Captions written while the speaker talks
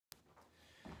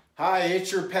Hi,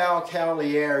 it's your pal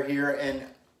CaliAir here, and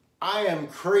I am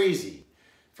crazy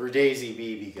for Daisy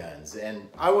BB guns, and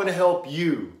I want to help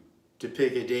you to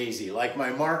pick a Daisy, like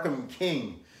my Markham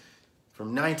King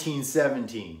from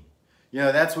 1917. You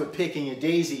know, that's what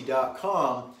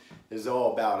pickingadaisy.com is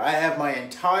all about. I have my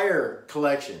entire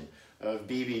collection of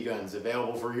BB guns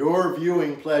available for your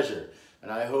viewing pleasure, and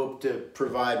I hope to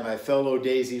provide my fellow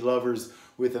Daisy lovers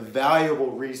with a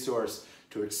valuable resource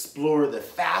to explore the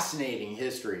fascinating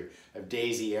history of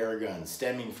Daisy air guns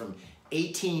stemming from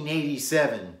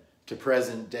 1887 to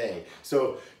present day.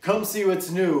 So come see what's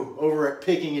new over at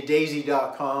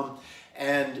pickingadaisy.com,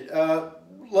 and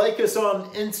like us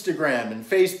on Instagram and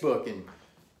Facebook, and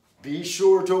be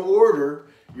sure to order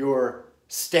your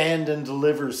stand and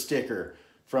deliver sticker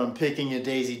from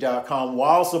pickingadaisy.com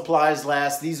while supplies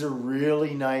last. These are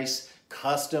really nice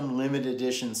custom limited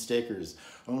edition stickers.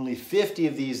 Only 50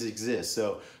 of these exist,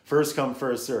 so first come,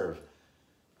 first serve.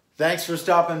 Thanks for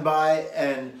stopping by,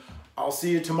 and I'll see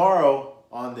you tomorrow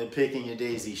on the Picking a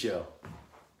Daisy show.